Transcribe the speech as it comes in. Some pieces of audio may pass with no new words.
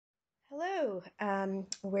Hello.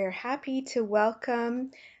 We're happy to welcome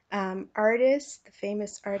the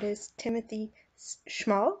famous artist Timothy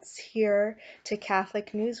Schmalz here to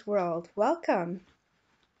Catholic News World. Welcome.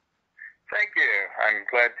 Thank you. I'm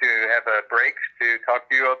glad to have a break to talk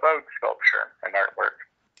to you about sculpture and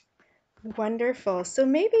artwork. Wonderful. So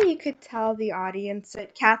maybe you could tell the audience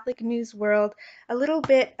at Catholic News World a little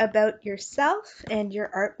bit about yourself and your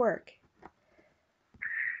artwork.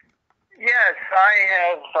 Yes,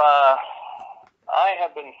 I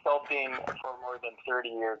have been sculpting for more than 30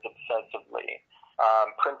 years obsessively,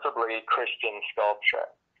 principally Christian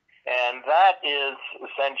sculpture, and that is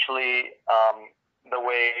essentially the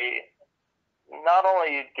way. Not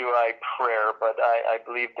only do I pray, but I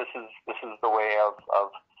believe this is the way of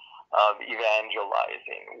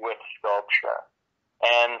evangelizing with sculpture.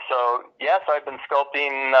 And so, yes, I've been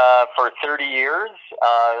sculpting for 30 years.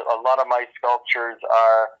 A lot of my sculptures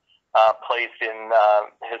are placed in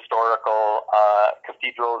historical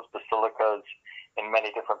cathedrals, basilicas, in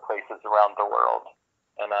many different places around the world.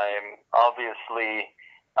 And I'm obviously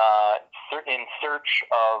in search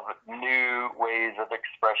of new ways of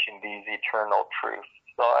expressing these eternal truths.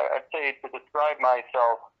 So I'd say to describe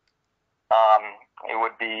myself, it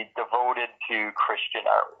would be devoted to Christian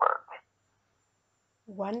artwork.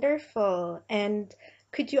 Wonderful. And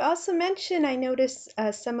could you also mention, I noticed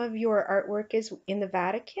some of your artwork is in the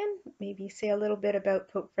Vatican. Maybe say a little bit about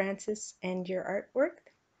Pope Francis and your artwork.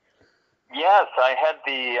 Yes, I had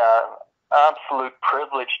the absolute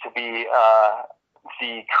privilege to be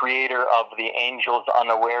the creator of the Angels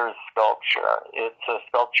Unawares sculpture. It's a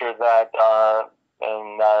sculpture that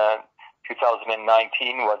in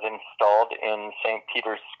 2019 was installed in St.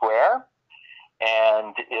 Peter's Square.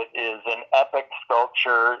 And it is an epic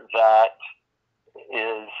sculpture that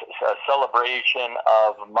is a celebration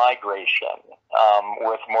of migration,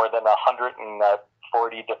 with more than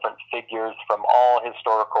 140 different figures from all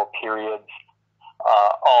historical periods,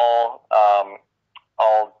 all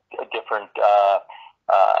different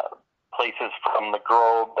places from the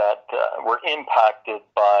globe that were impacted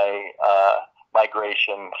by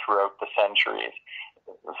migration throughout the centuries.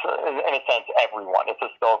 So in a sense, everyone. It's a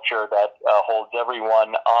sculpture that holds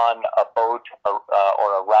everyone on a boat or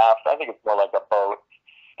a raft. I think it's more like a boat.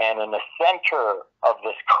 And in the center of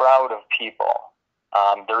this crowd of people,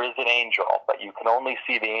 there is an angel, but you can only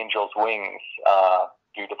see the angel's wings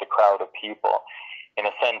due to the crowd of people. In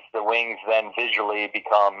a sense, the wings then visually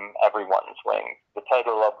become everyone's wings. The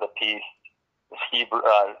title of the piece is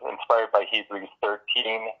inspired by Hebrews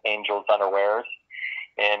 13, Angels Unawares.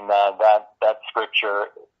 In that scripture,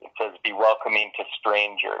 it says, "Be welcoming to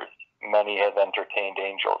strangers. Many have entertained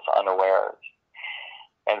angels unawares."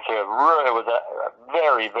 And so it was a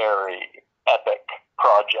very, very epic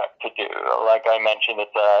project to do. Like I mentioned,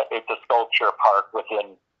 it's a sculpture park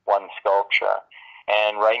within one sculpture.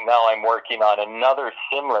 And right now I'm working on another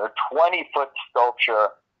similar 20-foot sculpture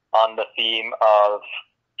on the theme of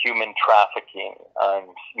human trafficking and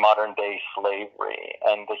modern-day slavery.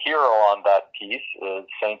 And the hero on that piece is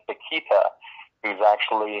Saint Bakita, who's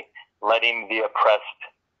actually letting the oppressed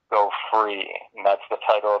go free. And that's the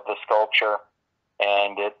title of the sculpture.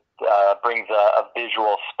 And it brings a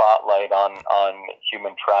visual spotlight on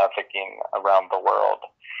human trafficking around the world.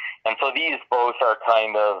 And so these both are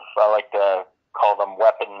kind of, I like to call them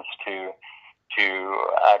weapons to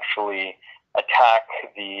actually attack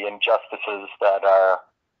the injustices that are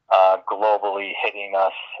globally hitting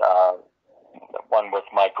us, one with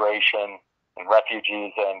migration and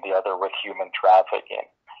refugees and the other with human trafficking.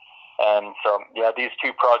 And so, yeah, these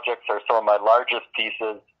two projects are some of my largest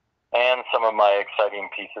pieces and some of my exciting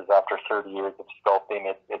pieces after 30 years of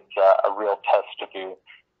sculpting. It's a real test to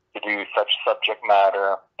do such subject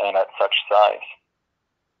matter and at such size.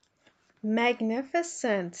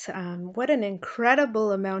 Magnificent. What an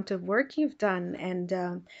incredible amount of work you've done,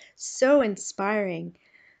 and so inspiring.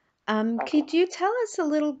 Could you tell us a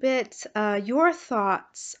little bit your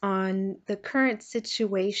thoughts on the current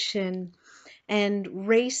situation and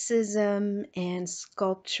racism and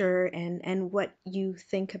sculpture and what you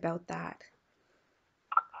think about that?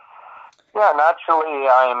 Yeah, naturally,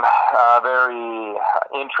 I'm very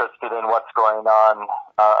interested in what's going on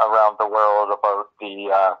around the world about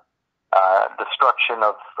the destruction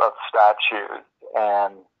of statues.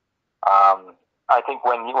 And I think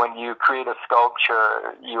when you create a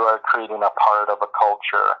sculpture, you are creating a part of a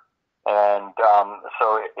culture. And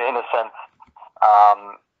so in a sense,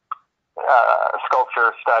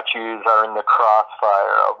 sculpture statues are in the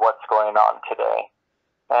crossfire of what's going on today.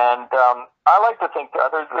 And I like to think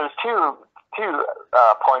that there's two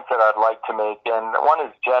points that I'd like to make. And one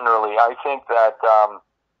is generally, I think that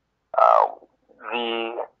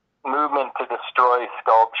the movement to destroy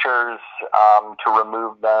sculptures, to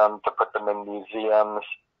remove them, to put them in museums,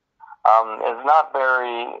 is not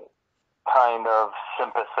very kind of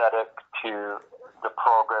sympathetic to the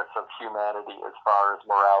progress of humanity as far as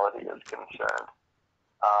morality is concerned.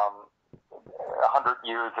 100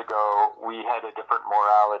 years ago, we had a different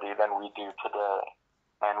morality than we do today.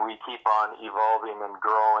 And we keep on evolving and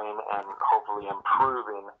growing and hopefully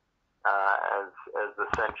improving as the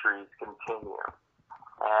centuries continue.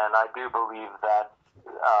 And I do believe that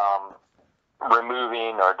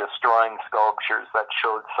removing or destroying sculptures that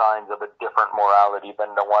showed signs of a different morality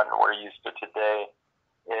than the one we're used to today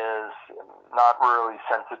is not really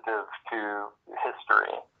sensitive to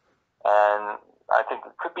history. And I think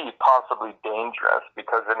it could be possibly dangerous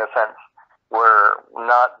because, in a sense, we're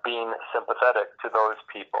not being sympathetic to those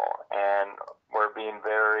people, and we're being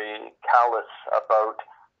very callous about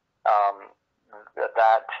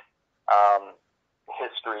that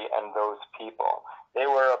history and those people. They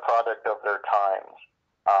were a product of their times,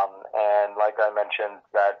 and like I mentioned,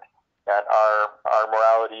 that our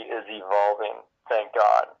morality is evolving, thank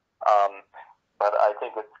God. But I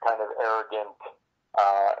think it's kind of arrogant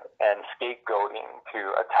and scapegoating to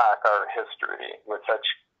attack our history with such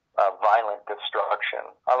violent destruction.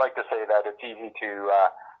 I like to say that it's easy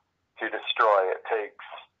to destroy. It takes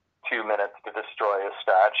 2 minutes to destroy a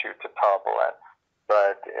statue, to topple it,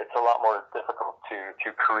 but it's a lot more difficult to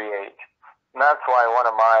create. And that's why one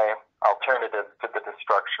of my alternatives to the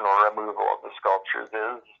destruction or removal of the sculptures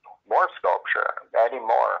is more sculpture, adding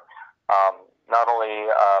more. Not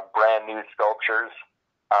only brand new sculptures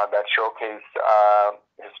that showcase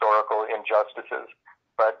historical injustices,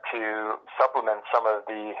 but to supplement some of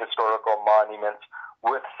the historical monuments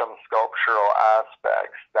with some sculptural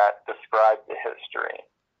aspects that describe the history.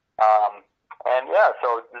 And yeah,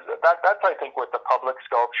 so that's, I think, with the public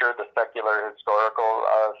sculpture, the secular historical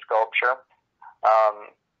sculpture.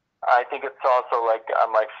 I think it's also like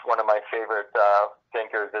one of my favorite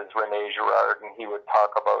thinkers is Rene Girard, and he would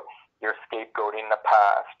talk about you're scapegoating the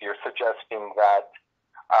past. You're suggesting that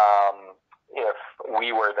if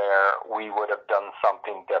we were there, we would have done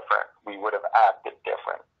something different. We would have acted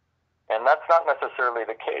different. And that's not necessarily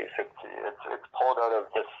the case. It's pulled out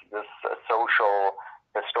of this social,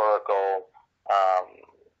 historical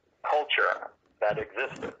culture that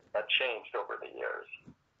existed, that changed over the years.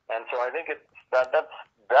 And so I think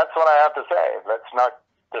that's what I have to say. Let's not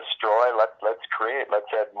destroy. Let's create.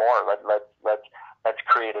 Let's add more. Let's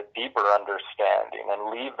create a deeper understanding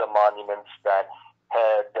and leave the monuments that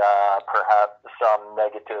had perhaps some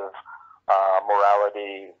negative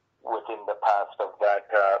morality within the past of that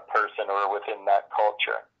person or within that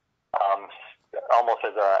culture, almost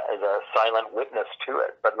as a silent witness to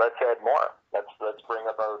it. But let's add more. Let's bring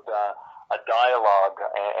about a dialogue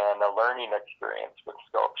and a learning experience with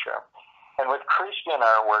sculpture. And with Christian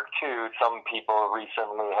artwork too, some people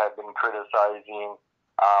recently have been criticizing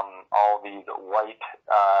all these white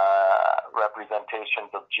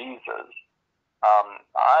representations of Jesus.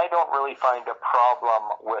 I don't really find a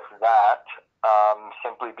problem with that,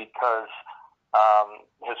 simply because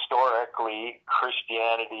historically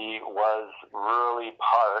Christianity was really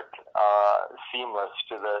seamless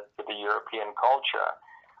to the European culture.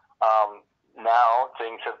 Now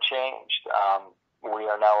things have changed. We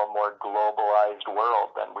are now a more globalized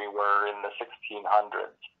world than we were in the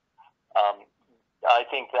 1600s. I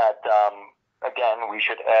think that, again, we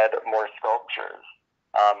should add more sculptures.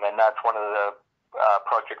 And that's one of the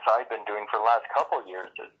projects I've been doing for the last couple of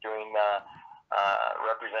years, is doing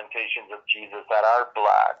representations of Jesus that are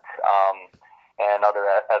Black and other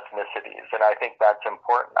ethnicities. And I think that's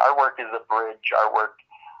important. Our work is a bridge. Our work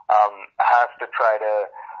has to try to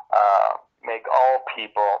make all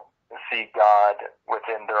people see God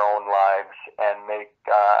within their own lives and make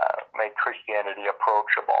Christianity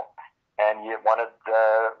approachable. And one of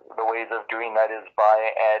the ways of doing that is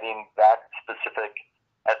by adding that specific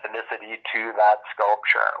ethnicity to that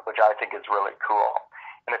sculpture, which I think is really cool.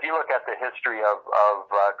 And if you look at the history of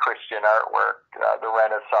Christian artwork, the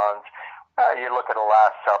Renaissance, you look at the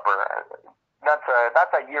Last Supper.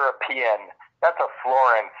 That's a European. That's a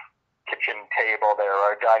Florence kitchen table there,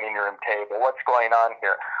 or a dining room table. What's going on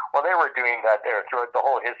here? Well, they were doing that there throughout the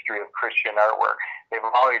whole history of Christian artwork. They've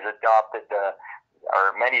always adopted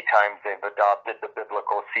or many times they've adopted the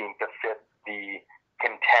biblical scene to fit the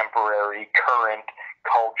contemporary, current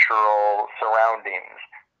cultural surroundings.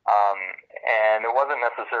 And it wasn't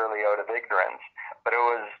necessarily out of ignorance, but it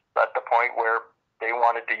was at the point where they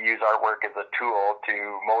wanted to use artwork as a tool to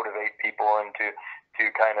motivate people and to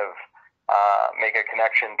kind of make a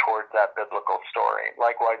connection towards that biblical story.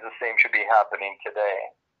 Likewise, the same should be happening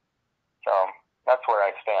today. So that's where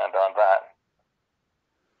I stand on that.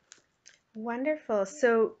 Wonderful.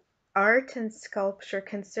 So, art and sculpture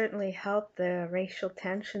can certainly help the racial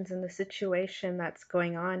tensions in the situation that's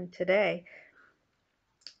going on today.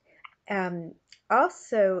 Um,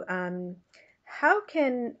 also, how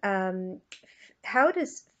can how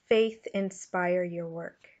does faith inspire your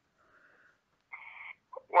work?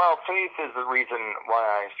 Well, faith is the reason why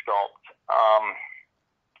I sculpt.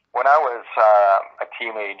 When I was a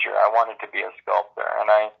teenager, I wanted to be a sculptor, and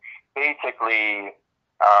I basically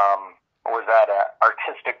was at an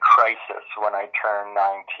artistic crisis when I turned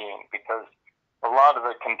 19 because a lot of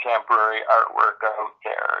the contemporary artwork out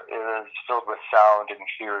there is filled with sound and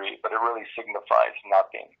theory, but it really signifies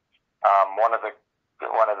nothing. One of the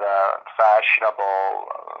fashionable,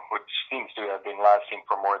 which seems to have been lasting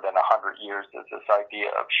for more than 100 years, is this idea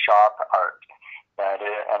of shock art.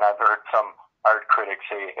 And I've heard some art critics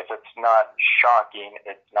say if it's not shocking,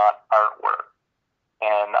 it's not artwork.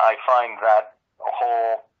 And I find that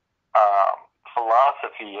whole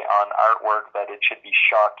philosophy on artwork that it should be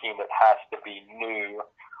shocking, it has to be new,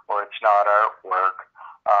 or it's not artwork,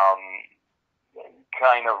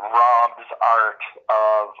 kind of robs art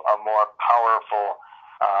of a more powerful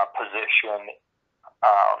position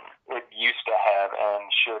it used to have and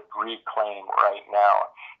should reclaim right now.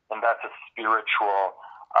 And that's a spiritual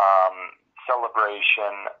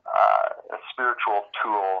celebration, a spiritual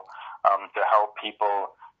tool to help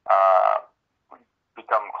people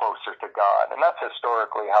become closer to God. And that's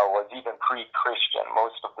historically how it was, even pre-Christian.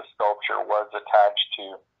 Most of the sculpture was attached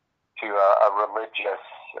to a religious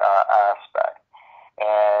aspect.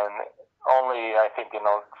 And only, I think,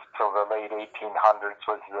 till the late 1800s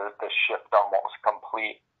was the shift almost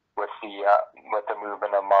complete with the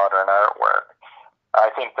movement of modern artwork. I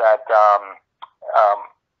think that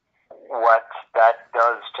what that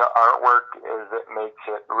does to artwork is it makes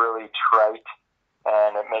it really trite,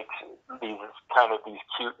 and it makes these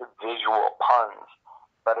cute visual puns,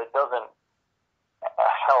 but it doesn't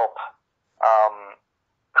help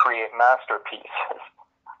create masterpieces.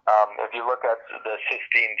 If you look at the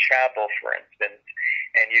Sistine Chapel, for instance,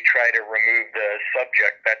 and you try to remove the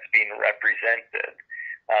subject that's being represented,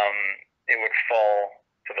 it would fall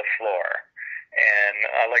to the floor. And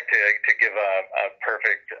I like to give a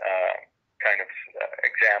perfect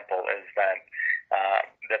example is that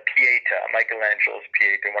the Pieta, Michelangelo's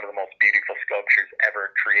Pieta, one of the most beautiful sculptures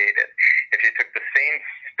ever created. If you took the same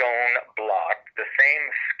stone block, the same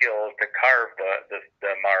skill to carve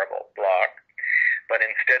the marble block, but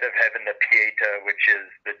instead of having the Pieta, which is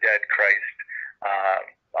the dead Christ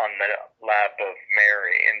on the lap of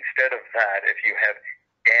Mary, instead of that, if you have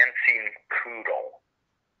dancing poodle,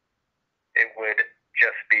 it would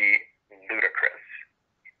just be ludicrous.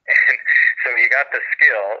 And so you got the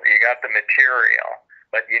skill, you got the material,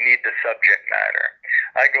 but you need the subject matter.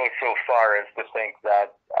 I go so far as to think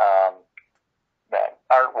that that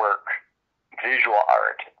artwork, visual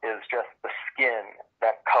art, is just the skin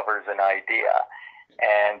that covers an idea.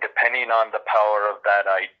 And depending on the power of that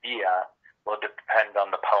idea will depend on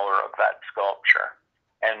the power of that sculpture.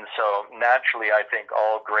 And so naturally, I think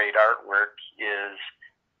all great artwork is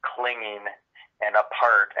clinging and a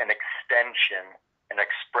part, an extension, an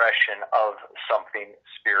expression of something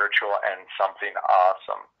spiritual and something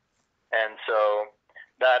awesome. And so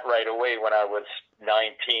that right away, when I was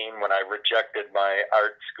 19, when I rejected my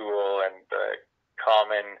art school and the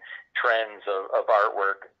common trends of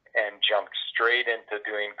artwork and jumped straight into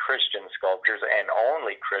doing Christian sculptures and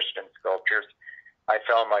only Christian sculptures, I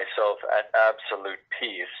found myself at absolute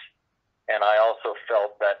peace. And I also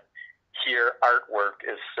felt that here artwork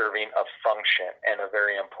is serving a function, and a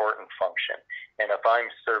very important function. And if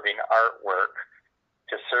I'm serving artwork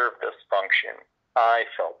to serve this function, I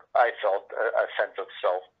felt a sense of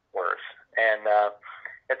self-worth. And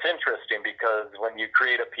it's interesting because when you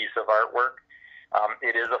create a piece of artwork,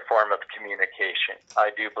 it is a form of communication.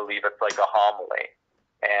 I do believe it's like a homily.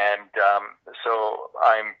 And so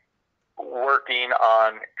I'm working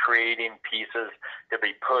on creating pieces to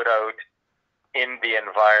be put out in the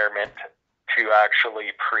environment to actually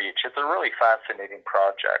preach. It's a really fascinating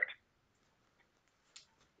project.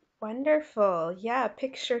 Wonderful. Yeah, a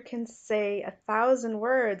picture can say 1,000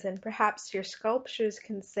 words, and perhaps your sculptures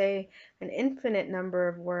can say an infinite number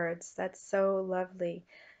of words. That's so lovely.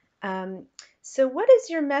 Um, so, what is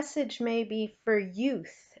your message maybe for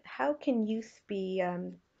youth? How can youth be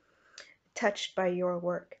touched by your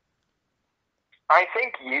work? I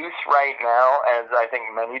think youth right now, as I think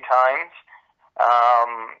many times,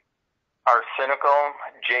 are cynical,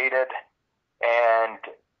 jaded, and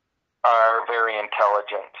are very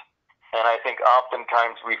intelligent. And I think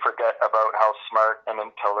oftentimes we forget about how smart and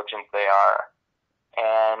intelligent they are.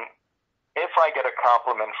 And if I I get a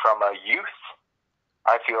compliment from a youth,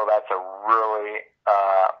 I feel that's a really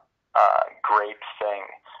great thing.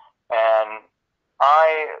 And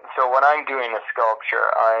so when I'm doing a sculpture,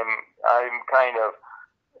 I'm I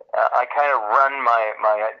kind of run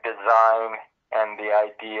my design and the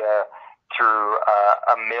idea through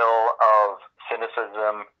a mill of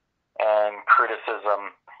cynicism and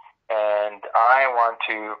criticism, and I want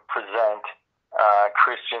to present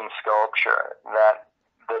Christian sculpture that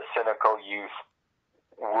the cynical youth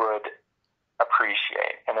would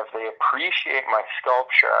appreciate. And if they appreciate my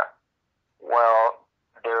sculpture, well,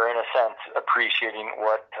 they're in a sense appreciating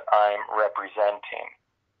what I'm representing.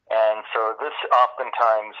 And so this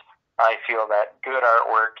oftentimes, I feel that good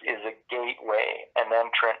artwork is a gateway, an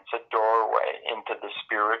entrance, a doorway into the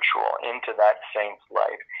spiritual, into that saint's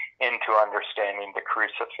life, into understanding the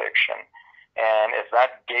crucifixion. And if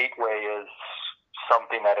that gateway is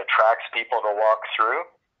something that attracts people to walk through,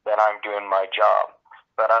 then I'm doing my job.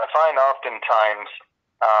 But I find oftentimes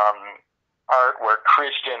artwork,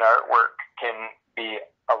 Christian artwork, can be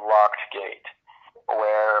a locked gate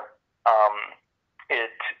where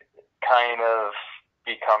it kind of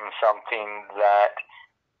becomes something that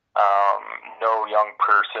no young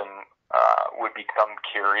person would become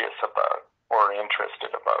curious about or interested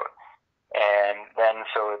about. And then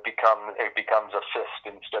so it becomes a fist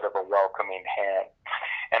instead of a welcoming hand.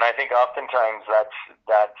 And I think oftentimes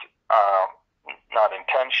that's not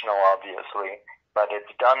intentional, obviously, but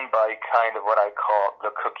it's done by kind of what I call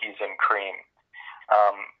the cookies and cream.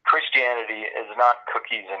 Christianity is not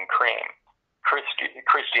cookies and cream.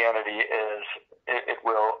 Christianity is it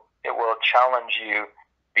will challenge you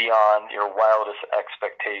beyond your wildest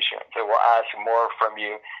expectations. It will ask more from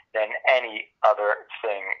you than any other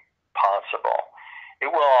thing possible. It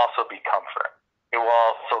will also be comfort. It will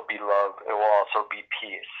also be love. It will also be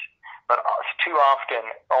peace. But too often,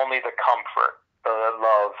 only the comfort, the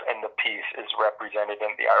love, and the peace is represented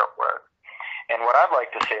in the artwork. And what I'd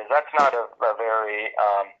like to say is that's not a very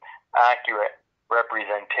accurate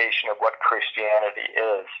representation of what Christianity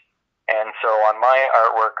is. And so on my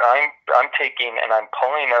artwork, I'm taking and I'm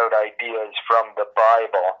pulling out ideas from the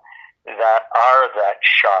Bible that are that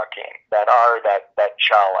shocking, that are that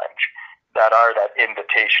challenge, that are that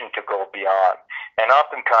invitation to go beyond. And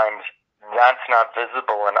oftentimes, that's not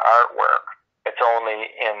visible in artwork. It's only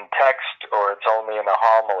in text or it's only in a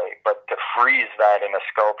homily. But to freeze that in a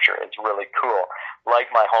sculpture is really cool,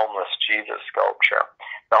 like my Homeless Jesus sculpture.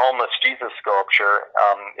 The Homeless Jesus sculpture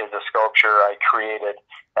is a sculpture I created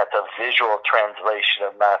that's a visual translation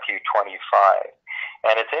of Matthew 25.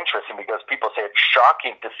 And it's interesting because people say it's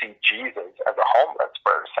shocking to see Jesus as a homeless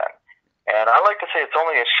person. And I like to say it's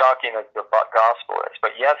only as shocking as the gospel is.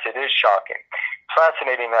 But yes, it is shocking. It's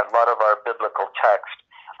fascinating that a lot of our biblical text,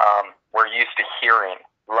 we're used to hearing,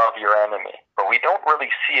 love your enemy. But we don't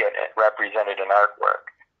really see it represented in artwork.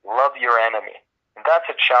 Love your enemy. And that's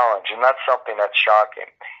a challenge, and that's something that's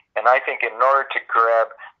shocking. And I think in order to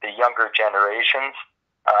grab the younger generations,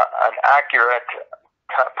 an accurate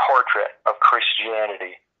portrait of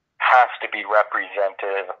Christianity has to be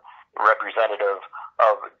representative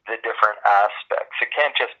of the different aspects. It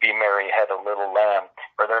can't just be Mary had a little lamb,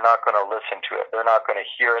 or they're not going to listen to it. They're not going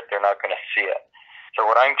to hear it. They're not going to see it. So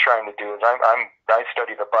what I'm trying to do is I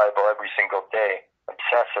study the Bible every single day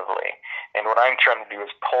obsessively, and what I'm trying to do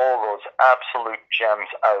is pull those absolute gems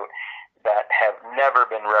out that have never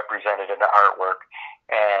been represented in the artwork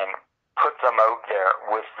and put them out there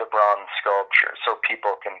with the bronze sculpture so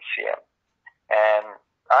people can see it. And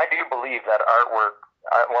I do believe that artwork,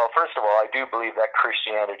 well, first of all, I do believe that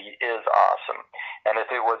Christianity is awesome. And if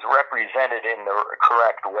it was represented in the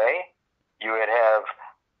correct way, you would have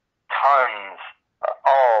tons,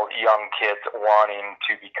 all young kids wanting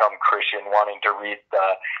to become Christian, wanting to read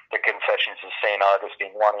the Confessions of St.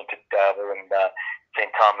 Augustine, wanting to dabble in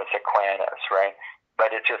St. Thomas Aquinas, right?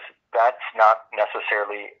 But that's not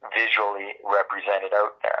necessarily visually represented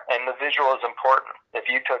out there. And the visual is important. If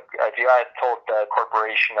you had told the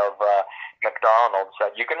corporation of McDonald's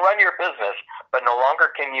that you can run your business, but no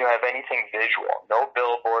longer can you have anything visual, no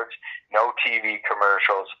billboards, no TV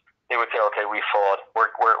commercials, they would say, okay, we fold,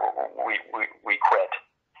 we quit.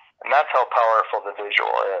 And that's how powerful the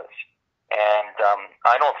visual is. And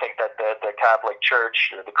I don't think that the Catholic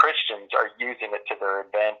Church or the Christians are using it to their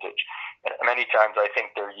advantage. And many times I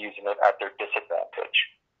think they're using it at their disadvantage.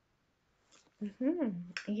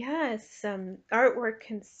 Yes, artwork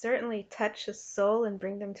can certainly touch a soul and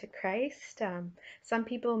bring them to Christ. Some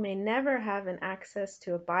people may never have an access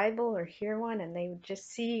to a Bible or hear one, and they would just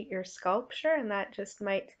see your sculpture, and that just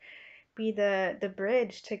might be the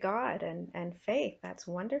bridge to God and faith. That's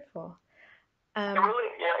wonderful. It really,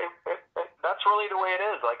 yeah, that's really the way it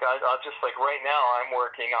is. Like I'll just like right now, I'm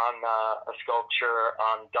working on a sculpture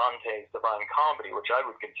on Dante's Divine Comedy, which I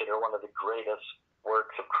would consider one of the greatest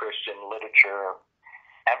works of Christian literature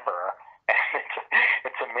ever. And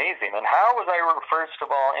it's amazing. And how was I first of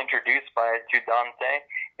all introduced to Dante?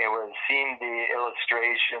 It was seeing the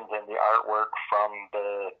illustrations and the artwork from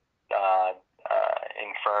the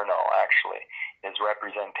Inferno, actually, his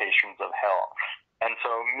representations of hell. And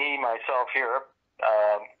so myself here,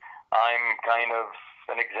 I'm kind of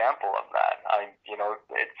an example of that.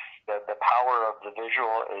 It's the power of the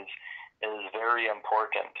visual is very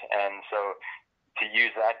important, and so to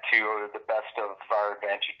use that to the best of our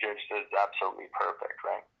advantages is absolutely perfect,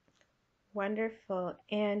 right? Wonderful.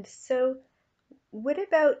 And so, what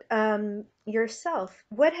about yourself?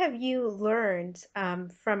 What have you learned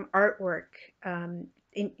from artwork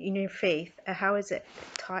in your faith? How has it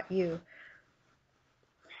taught you?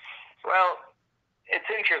 Well, it's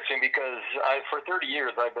interesting because for 30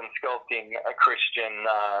 years I've been sculpting Christian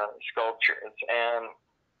sculptures, and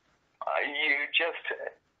you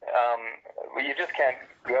just can't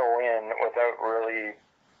go in without really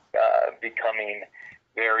becoming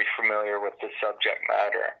very familiar with the subject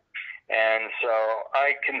matter. And so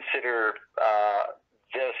I consider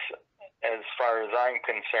this, as far as I'm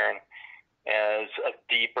concerned, as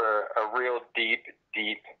a real deep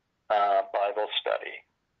Bible study.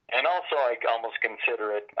 And also I almost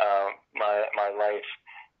consider it my life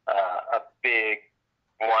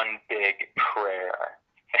one big prayer.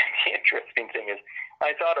 And the interesting thing is,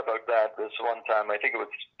 I thought about that this one time. I think it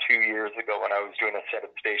was 2 years ago when I was doing a set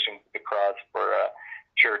of Stations of the Cross for a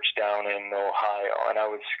church down in Ohio, and I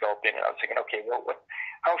was sculpting, and I was thinking, okay,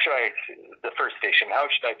 how should I, the first station, how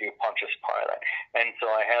should I do Pontius Pilate? And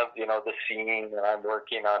so I have, the scene that I'm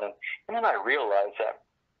working on, and then I realized that,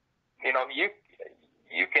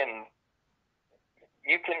 you can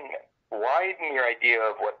widen your idea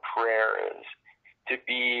of what prayer is to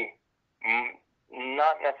be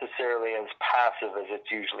not necessarily as passive as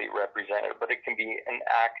it's usually represented, but it can be an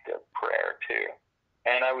active prayer too.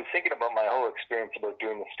 And I was thinking about my whole experience about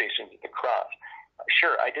doing the Stations of the Cross.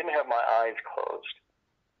 Sure, I didn't have my eyes closed,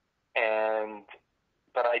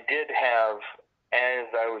 but I did have,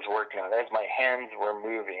 as I was working on it, as my hands were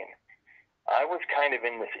moving, I was kind of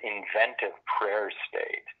in this inventive prayer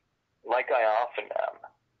state, like I often am,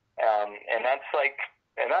 and that's like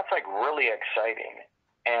really exciting.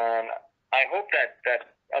 And I hope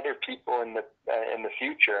that other people in the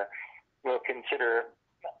future will consider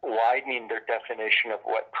widening their definition of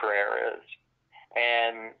what prayer is.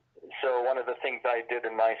 And so one of the things I did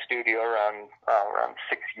in my studio around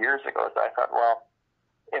 6 years ago is I thought, well,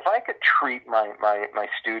 if I could treat my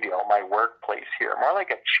studio, my workplace here, more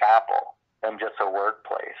like a chapel than just a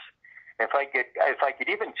workplace, if I could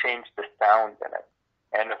even change the sound in it,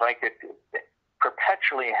 and if I could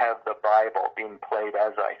perpetually have the Bible being played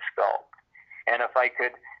as I sculpt, and if I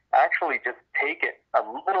could actually just take it a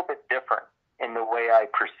little bit different in the way I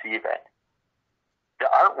perceive it, the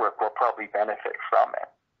artwork will probably benefit from it.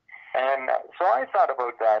 And so I thought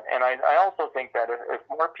about that, and I also think that if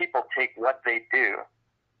more people take what they do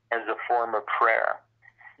as a form of prayer,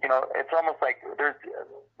 it's almost like there's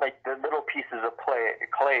like the little pieces of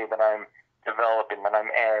clay that I'm developing, that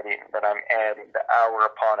I'm adding the hour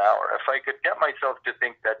upon hour. If I could get myself to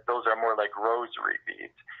think that those are more like rosary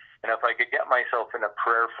beads, and if I could get myself in a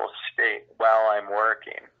prayerful state while I'm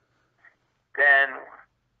working, then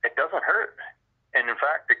it doesn't hurt. And in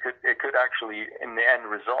fact, it could actually, in the end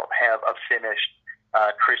result, have a finished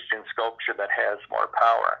Christian sculpture that has more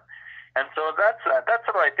power. And so that's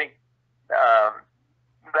what I think.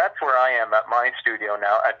 That's where I am at my studio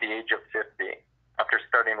now at the age of 50, after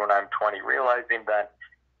starting when I'm 20, realizing that,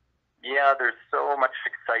 there's so much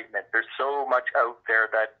excitement. There's so much out there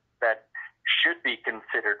that should be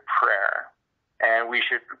considered prayer. And we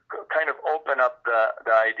should kind of open up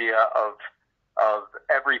the idea of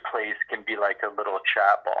every place can be like a little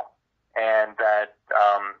chapel, and that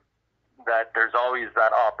there's always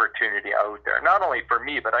that opportunity out there, not only for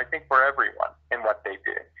me, but I think for everyone in what they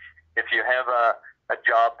do. If you have a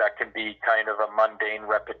job that can be kind of a mundane,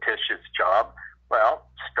 repetitious job, well,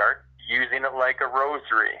 start using it like a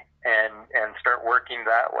rosary and start working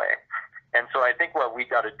that way. And so I think what we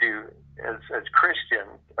got to do as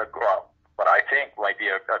Christians, what I think might be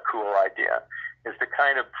a cool idea, is to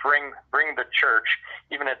kind of bring the church,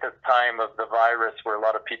 even at this time of the virus where a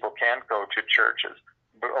lot of people can't go to churches,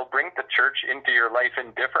 bring the church into your life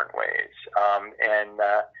in different ways, and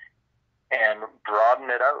broaden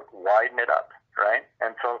it out, widen it up, right?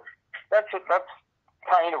 And so that's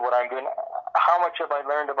kind of what I'm doing. How much have I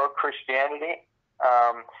learned about Christianity?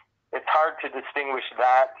 It's hard to distinguish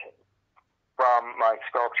that from my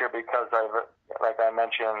sculpture because like I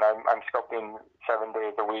mentioned, I'm sculpting 7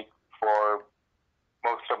 days a week for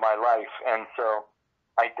most of my life, and so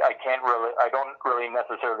I don't really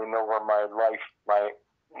necessarily know where my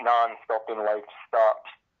non-sculpting life stops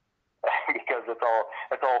because it's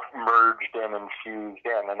all merged in and fused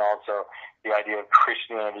in, and also the idea of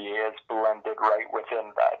Christianity is blended right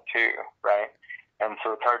within that too, right? And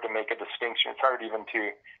so it's hard to make a distinction. It's hard even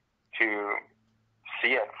to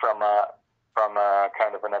see it from a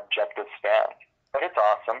kind of an objective stance. But it's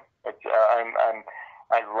awesome.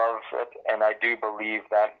 I love it, and I do believe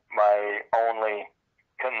that my only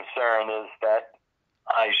concern is that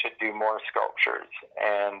I should do more sculptures,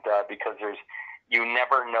 and because you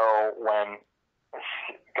never know when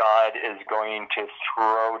God is going to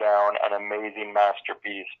throw down an amazing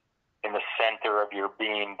masterpiece in the center of your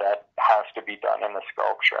being that has to be done in the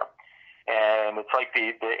sculpture. And it's like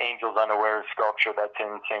the Angels Unaware sculpture that's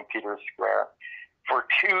in St. Peter's Square. For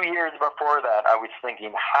 2 years before that, I was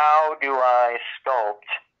thinking, how do I sculpt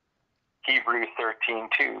Hebrews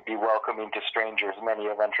 13:2, be welcoming to strangers, many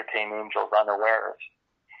have entertained angels unawares.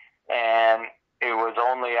 And it was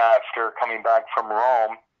only after coming back from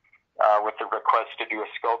Rome with the request to do a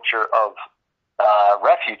sculpture of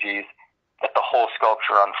refugees that the whole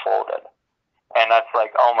sculpture unfolded. And that's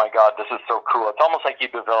like, oh my God, this is so cool. It's almost like you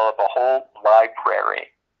develop a whole library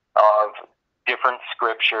of different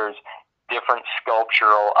scriptures, different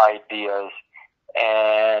sculptural ideas,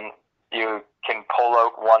 and you can pull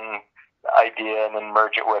out one idea and then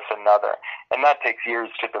merge it with another. And that takes years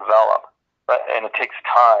to develop. And it takes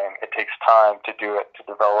time. It takes time to do it, to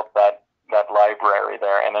develop that library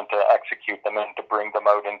there, and then to execute them and to bring them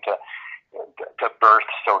out into to birth,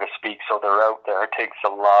 so to speak, so they're out there. It takes a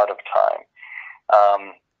lot of time.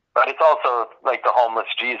 But it's also like the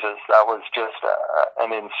homeless Jesus. That was just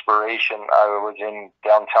an inspiration. I was in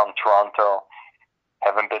downtown Toronto,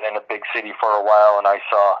 haven't been in a big city for a while, and I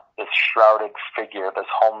saw this shrouded figure,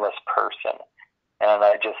 this homeless person. And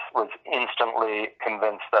I just was instantly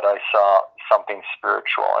convinced that I saw something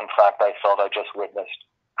spiritual. In fact, I felt I just witnessed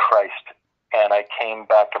Christ. And I came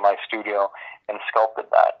back to my studio and sculpted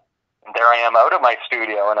that. And there I am out of my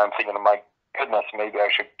studio, and I'm thinking, my goodness, maybe I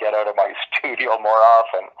should get out of my studio more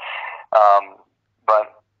often.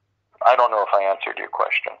 But I don't know if I answered your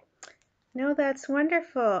question. No, that's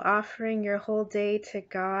wonderful. Offering your whole day to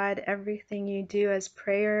God, everything you do as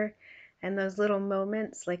prayer, and those little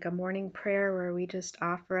moments like a morning prayer where we just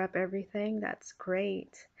offer up everything. That's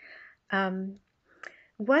great.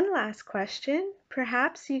 One last question.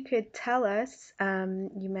 Perhaps you could tell us,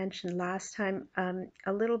 you mentioned last time,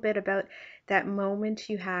 a little bit about that moment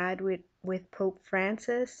you had with Pope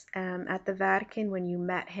Francis at the Vatican when you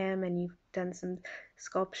met him and you've done some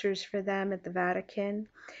sculptures for them at the Vatican,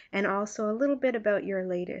 and also a little bit about your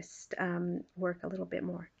latest work, a little bit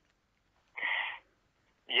more.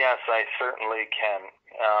 Yes, I certainly can.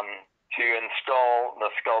 To install the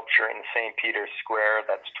sculpture in St. Peter's Square,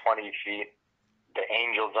 that's 20 feet, the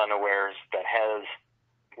Angels Unawares, that has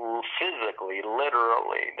physically,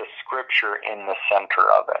 literally, the scripture in the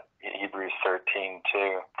center of it, Hebrews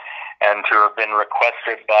 13:2. And to have been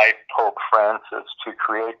requested by Pope Francis to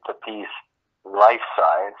create the piece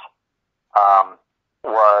life-size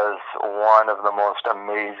was one of the most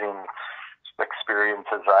amazing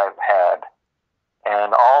experiences I've had.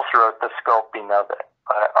 And all throughout the sculpting of it,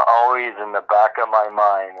 I always in the back of my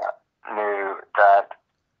mind knew that,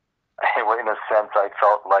 in a sense, I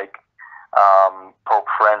felt like Pope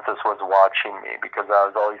Francis was watching me, because I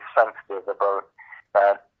was always sensitive about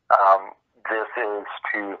that. This is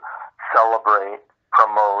to celebrate,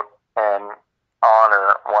 promote, and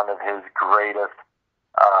honor one of his greatest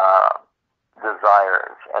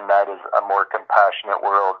desires, and that is a more compassionate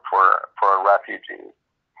world for refugees.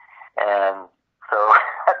 And so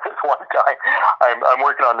at this one time, I'm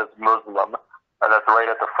working on this Muslim, and that's right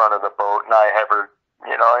at the front of the boat, and I have her,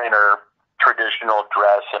 in her traditional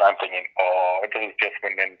dress, and I'm thinking, oh, this is just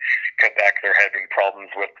when in Quebec they're having problems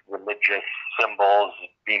with religious symbols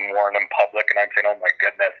being worn in public, and I'm saying, oh my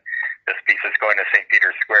goodness, this piece is going to St.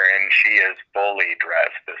 Peter's Square, and she is fully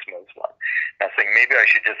dressed, this Muslim. And I was thinking, maybe I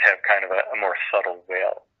should just have kind of a more subtle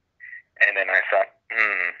veil. And then I thought,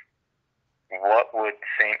 what would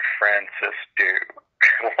St. Francis do?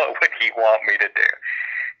 What would he want me to do?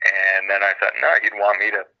 And then I thought, no, you'd want me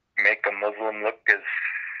to make a Muslim look as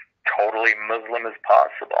totally Muslim as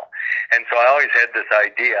possible. And so I always had this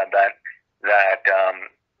idea that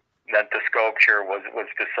the sculpture was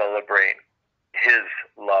to celebrate his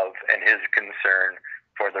love and his concern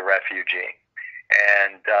for the refugee.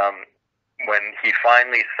 And when he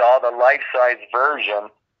finally saw the life-size version,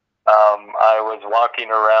 I was walking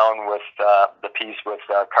around with the piece with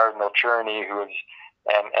Cardinal Czerny, who was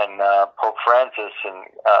and Pope Francis, and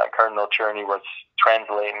Cardinal Czerny was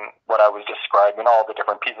translating what I was describing, all the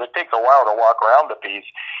different pieces. It takes a while to walk around the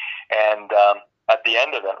piece, and at the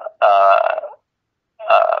end of it,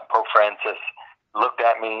 Pope Francis looked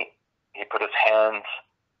at me. He put his hands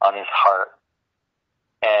on his heart,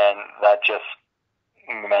 and that just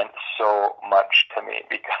meant so much to me,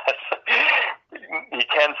 because he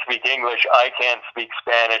can't speak English, I can't speak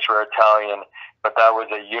Spanish or Italian, but that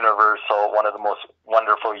was a universal, one of the most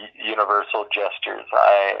wonderful universal gestures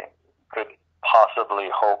I could possibly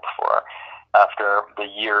hope for after the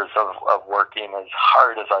years of working as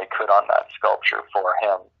hard as I could on that sculpture for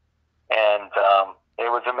him. And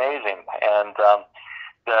it was amazing. And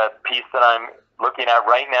the piece that I'm looking at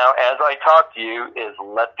right now as I talk to you is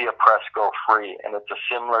Let the Oppressed Go Free. And it's a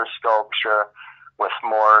similar sculpture with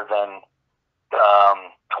more than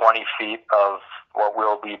 20 feet of what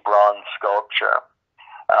will be bronze sculpture.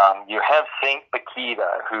 You have Saint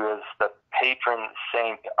Bakita, who is the patron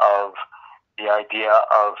saint of the idea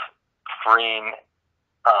of freeing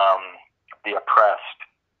the oppressed.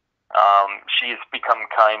 She's become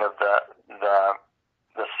kind of the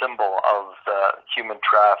symbol of the human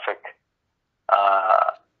trafficking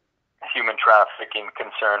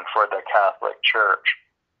concern for the Catholic Church.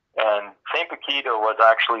 And Saint Bakita was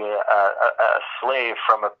actually a slave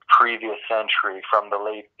from a previous century, from the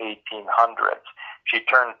late 1800s. She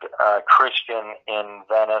turned Christian in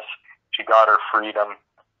Venice. She got her freedom.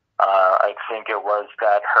 I think it was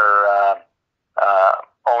that her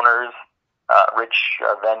owners, rich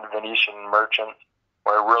Venetian merchants,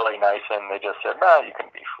 were really nice, and they just said, "No, you can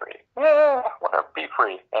be free. Yeah, whatever, be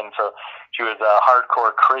free." And so she was a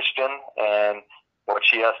hardcore Christian, and what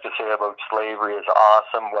she has to say about slavery is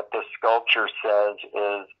awesome. What this sculpture says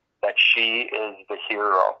is that she is the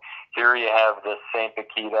hero. Here you have this Saint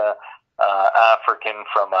Bakita, African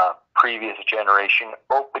from a previous generation,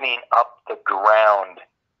 opening up the ground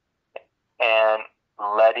and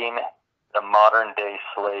letting the modern day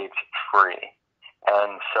slaves free.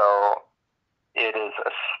 And so it is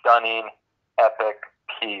a stunning, epic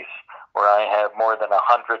piece where I have more than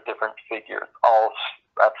 100 different figures, all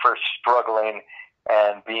at first struggling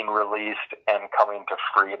and being released and coming to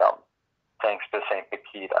freedom, thanks to Saint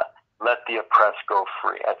Bakita. Let the oppressed go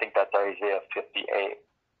free. I think that's Isaiah 58.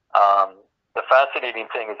 The fascinating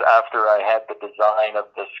thing is, after I had the design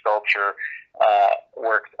of the sculpture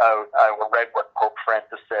worked out, I read what Pope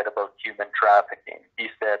Francis said about human trafficking.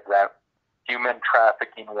 He said that human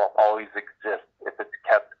trafficking will always exist if it's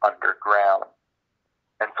kept underground.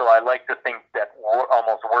 And so I like to think that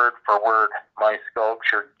almost word for word, my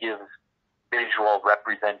sculpture gives visual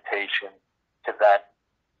representation to that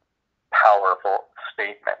powerful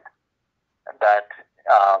statement, that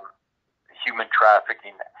human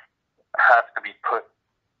trafficking has to be put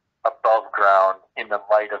above ground in the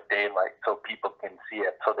light of daylight so people can see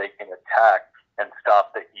it, so they can attack and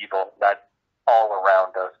stop the evil that's all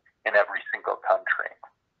around us in every single country.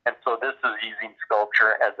 And so this is using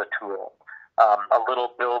sculpture as a tool. A little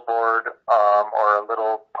billboard or a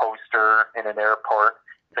little poster in an airport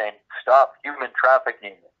saying, "Stop human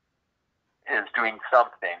trafficking," is doing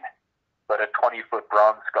something, but a 20-foot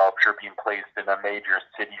bronze sculpture being placed in a major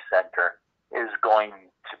city center is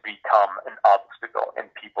going to become an obstacle in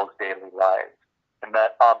people's daily lives. And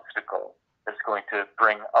that obstacle is going to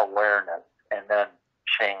bring awareness and then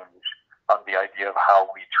change on the idea of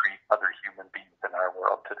how we treat other human beings in our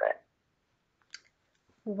world today.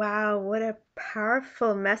 Wow, what a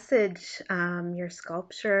powerful message your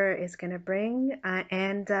sculpture is going to bring.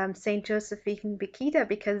 And Saint Josephine Bakita,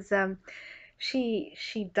 because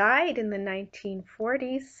she died in the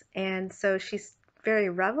 1940s, and so she's very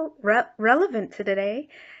relevant to today.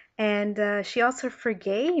 And she also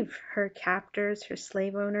forgave her captors, her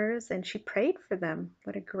slave owners, and she prayed for them.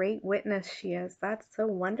 What a great witness she is. That's so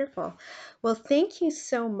wonderful. Well, thank you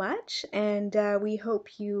so much, and we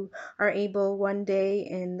hope you are able one day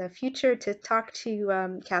in the future to talk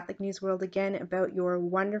to Catholic News World again about your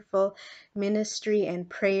wonderful ministry and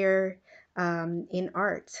prayer in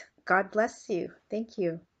art. God bless you. Thank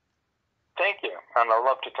you. Thank you. And I'd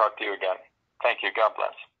love to talk to you again. Thank you. God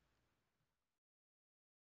bless.